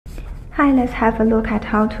Hi, let's have a look at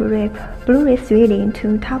how to rip Blu-ray 3D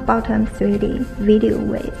to top-bottom 3D video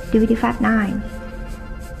with DVDFab 9.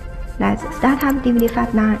 Let's start up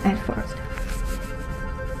DVDFab 9 at first.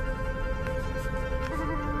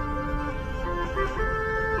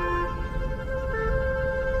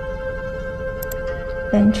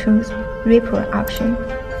 Then choose Ripple option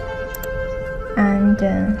and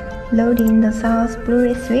load in the source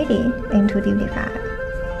Blu-ray 3D into DVDFab.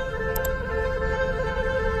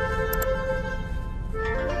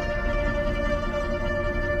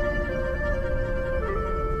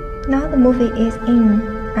 Now the movie is in,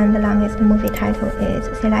 and the longest movie title is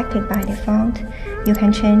selected by default. You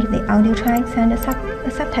can change the audio tracks and the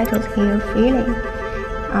subtitles here freely,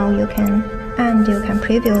 or you can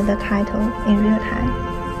preview the title in real time.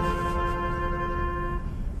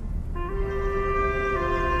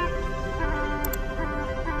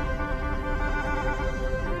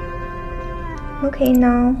 Okay,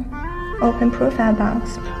 now open profile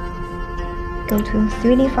box. Go to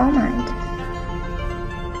 3D format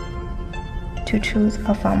to choose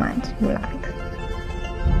a format you like.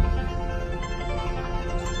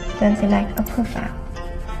 Then select a profile.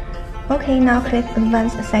 Okay, now click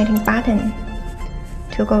Advanced Setting button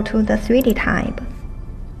to go to the 3D tab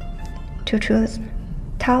to choose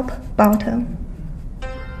top, bottom.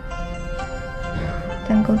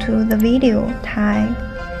 Then go to the Video tab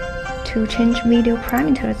to change video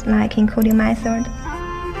parameters like encoding method,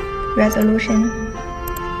 resolution,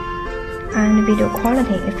 and video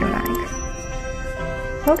quality if you like.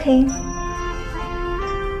 Okay.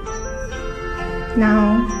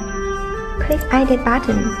 Now, click Edit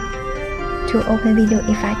button to open Video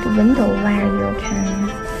Effect window where you can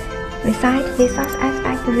reset the source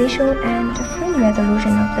aspect ratio and frame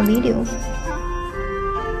resolution of the video.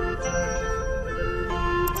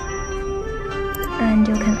 And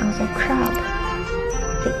you can also crop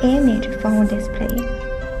the image for display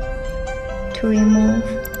to remove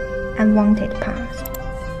unwanted parts.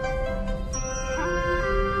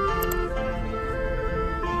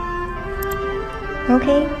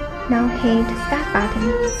 Okay, now hit Start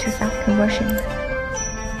button to start conversion.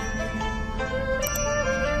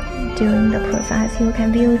 During the process, you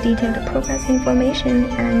can view detailed progress information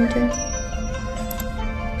and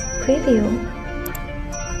preview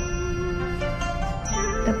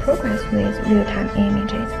the progress with real-time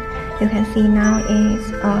images. You can see now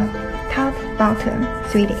is a top-bottom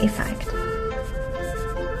 3D effect.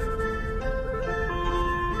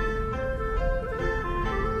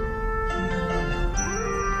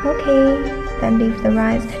 Okay, then leave the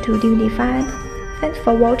rest to DVDFab. Thanks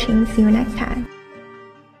for watching, see you next time.